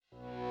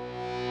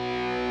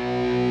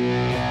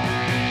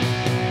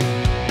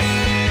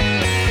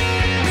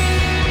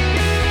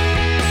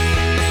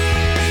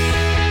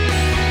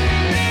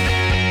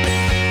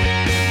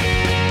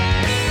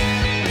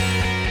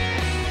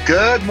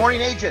Good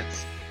morning,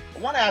 agents. I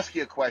want to ask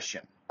you a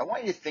question. I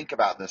want you to think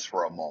about this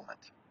for a moment.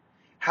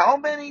 How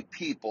many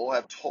people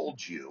have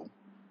told you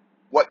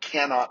what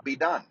cannot be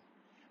done?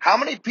 How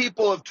many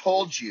people have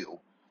told you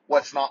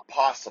what's not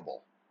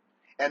possible?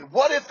 And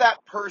what if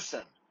that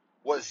person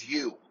was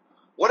you?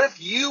 What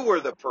if you were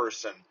the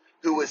person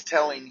who was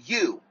telling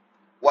you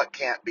what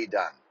can't be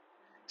done?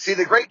 See,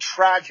 the great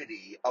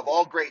tragedy of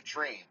all great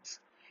dreams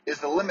is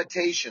the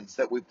limitations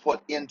that we put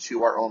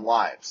into our own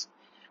lives.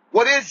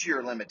 What is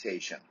your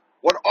limitation?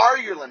 What are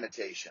your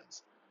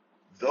limitations?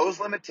 Those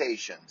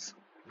limitations,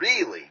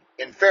 really,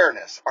 in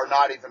fairness, are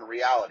not even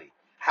reality.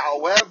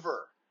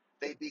 However,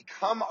 they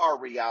become our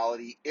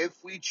reality if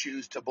we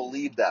choose to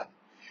believe them.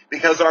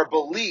 Because our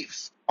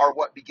beliefs are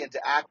what begin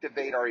to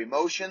activate our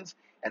emotions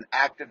and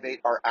activate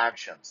our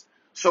actions.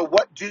 So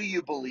what do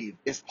you believe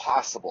is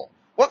possible?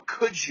 What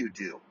could you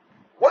do?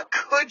 What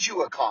could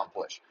you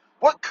accomplish?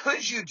 What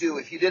could you do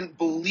if you didn't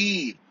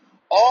believe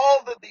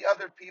all that the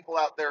other people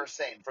out there are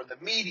saying, from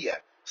the media,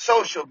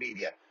 social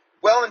media,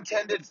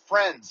 well-intended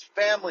friends,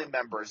 family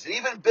members, and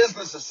even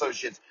business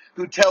associates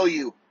who tell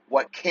you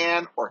what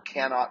can or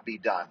cannot be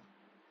done?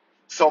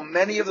 So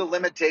many of the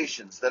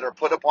limitations that are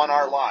put upon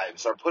our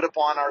lives are put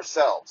upon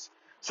ourselves.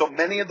 So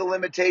many of the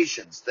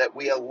limitations that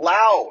we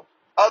allow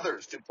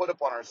others to put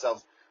upon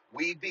ourselves,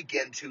 we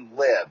begin to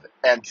live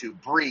and to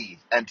breathe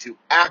and to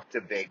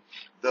activate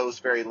those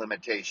very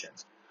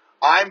limitations.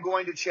 I'm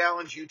going to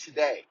challenge you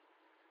today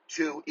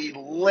to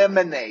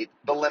eliminate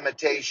the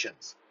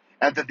limitations,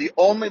 and that the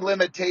only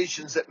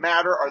limitations that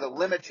matter are the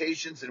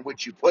limitations in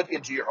which you put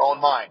into your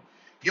own mind.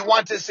 You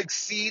want to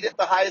succeed at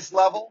the highest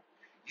level?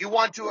 You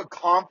want to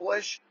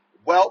accomplish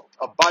wealth,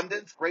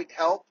 abundance, great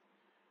health?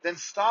 Then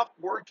stop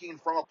working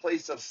from a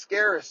place of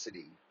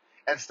scarcity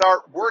and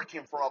start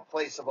working from a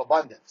place of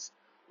abundance.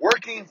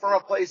 Working from a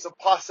place of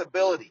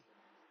possibility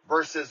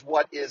versus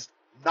what is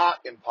not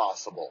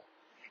impossible.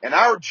 And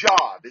our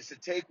job is to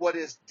take what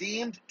is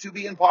deemed to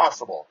be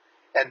impossible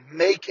and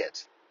make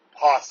it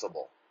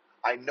possible.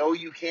 I know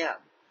you can.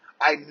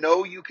 I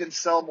know you can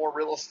sell more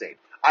real estate.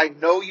 I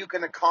know you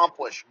can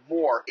accomplish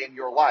more in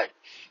your life.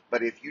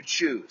 But if you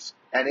choose,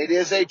 and it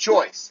is a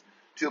choice,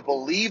 to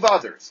believe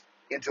others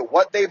into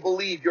what they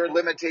believe your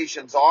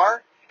limitations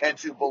are, and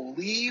to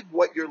believe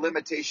what your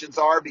limitations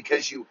are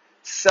because you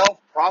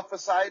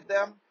self-prophesied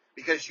them,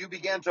 because you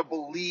began to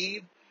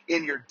believe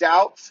in your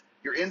doubts,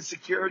 your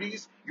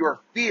insecurities,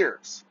 your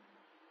fears.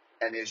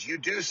 And as you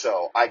do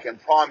so, I can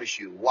promise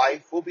you,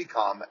 life will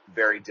become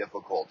very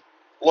difficult.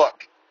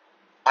 Look,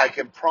 I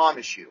can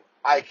promise you,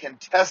 I can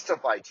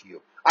testify to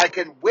you, I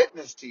can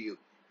witness to you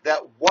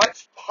that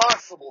what's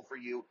possible for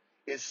you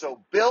is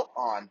so built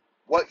on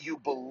what you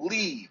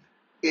believe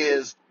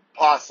is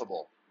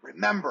possible.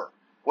 Remember,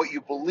 what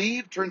you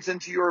believe turns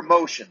into your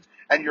emotions,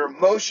 and your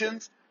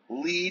emotions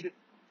lead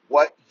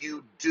what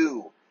you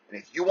do. And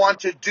if you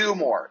want to do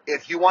more,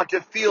 if you want to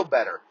feel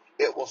better,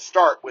 it will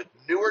start with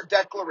newer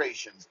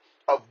declarations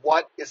of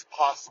what is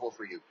possible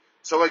for you.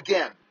 So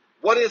again,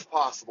 what is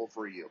possible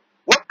for you?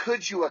 What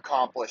could you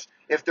accomplish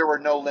if there were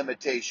no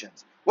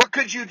limitations? What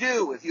could you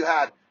do if you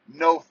had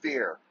no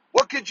fear?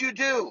 What could you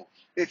do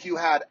if you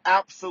had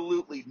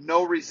absolutely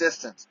no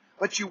resistance,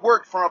 but you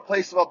worked from a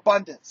place of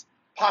abundance,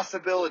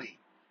 possibility,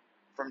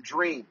 from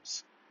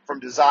dreams,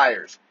 from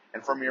desires,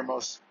 and from your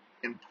most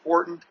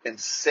important and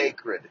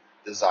sacred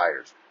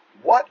desires?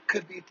 What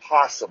could be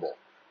possible?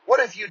 What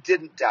if you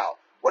didn't doubt?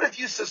 What if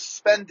you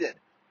suspended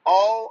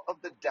all of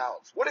the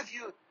doubts? What if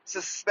you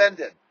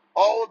suspended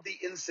all of the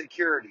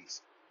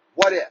insecurities?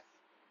 What if?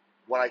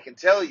 What I can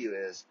tell you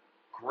is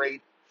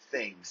great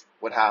things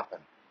would happen.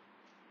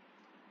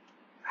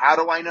 How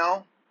do I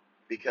know?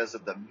 Because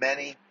of the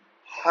many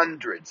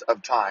hundreds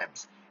of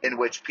times in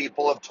which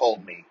people have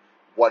told me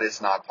what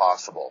is not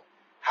possible,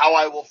 how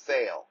I will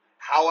fail,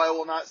 how I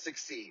will not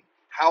succeed,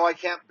 how I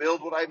can't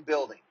build what I'm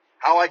building,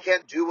 how I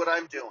can't do what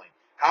I'm doing,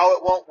 how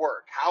it won't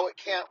work, how it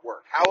can't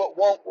work, how it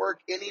won't work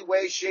any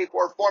way, shape,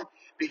 or form.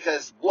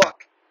 Because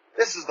look,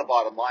 this is the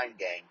bottom line,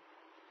 gang.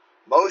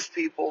 Most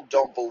people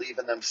don't believe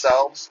in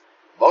themselves.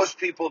 Most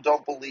people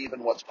don't believe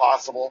in what's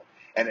possible.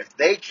 And if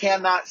they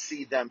cannot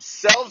see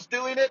themselves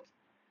doing it,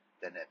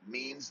 then it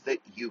means that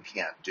you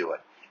can't do it.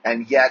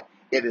 And yet,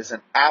 it is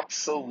an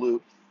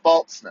absolute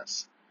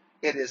falseness.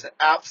 It is an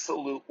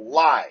absolute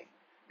lie.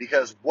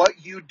 Because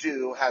what you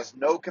do has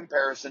no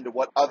comparison to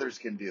what others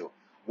can do.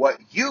 What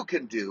you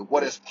can do,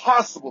 what is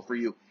possible for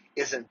you,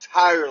 is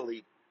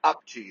entirely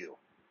up to you.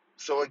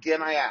 So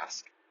again, I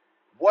ask,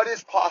 what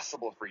is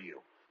possible for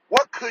you?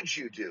 What could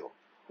you do?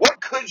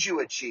 What could you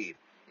achieve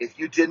if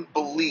you didn't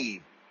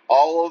believe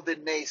all of the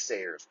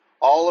naysayers,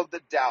 all of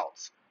the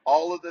doubts,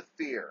 all of the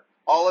fear,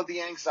 all of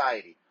the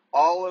anxiety,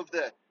 all of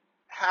the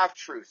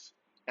half-truths,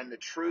 and the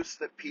truths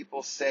that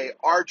people say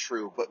are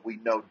true, but we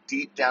know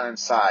deep down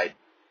inside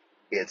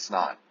it's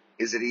not?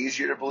 Is it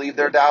easier to believe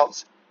their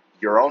doubts?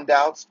 Your own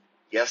doubts?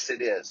 Yes,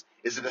 it is.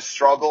 Is it a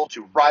struggle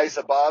to rise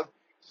above?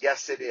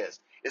 Yes, it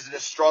is. Is it a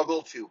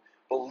struggle to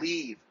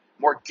believe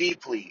more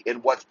deeply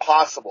in what's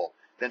possible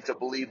than to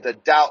believe the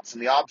doubts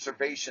and the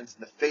observations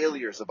and the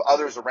failures of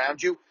others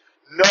around you.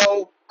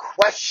 No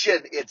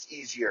question it's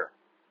easier,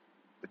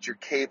 but you're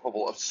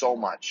capable of so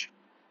much.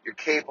 You're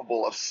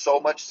capable of so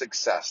much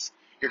success.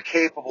 You're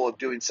capable of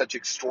doing such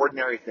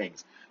extraordinary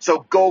things. So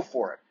go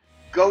for it.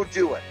 Go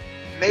do it.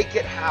 Make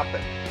it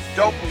happen.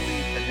 Don't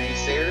believe the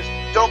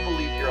naysayers. Don't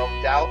believe your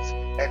own doubts.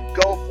 And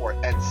go for it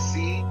and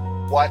see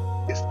what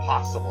is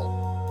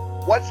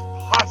possible. What's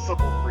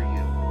possible for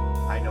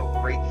you? I know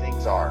great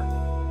things are.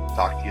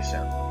 Talk to you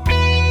soon.